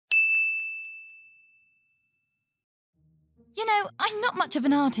You know, I'm not much of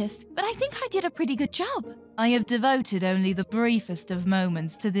an artist, but I think I did a pretty good job. I have devoted only the briefest of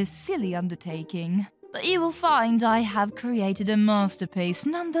moments to this silly undertaking, but you will find I have created a masterpiece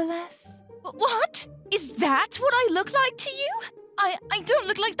nonetheless. What? Is that what I look like to you? I don't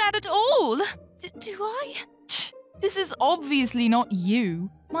look like that at all. Do I? This is obviously not you.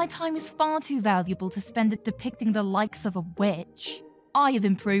 My time is far too valuable to spend it depicting the likes of a witch. I have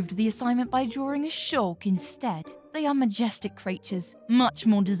improved the assignment by drawing a shark instead. They are majestic creatures, much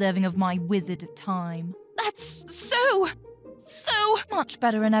more deserving of my wizard time. That's so much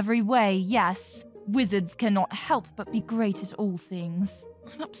better in every way, yes. Wizards cannot help but be great at all things.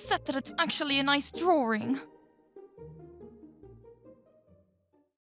 I'm upset that it's actually a nice drawing.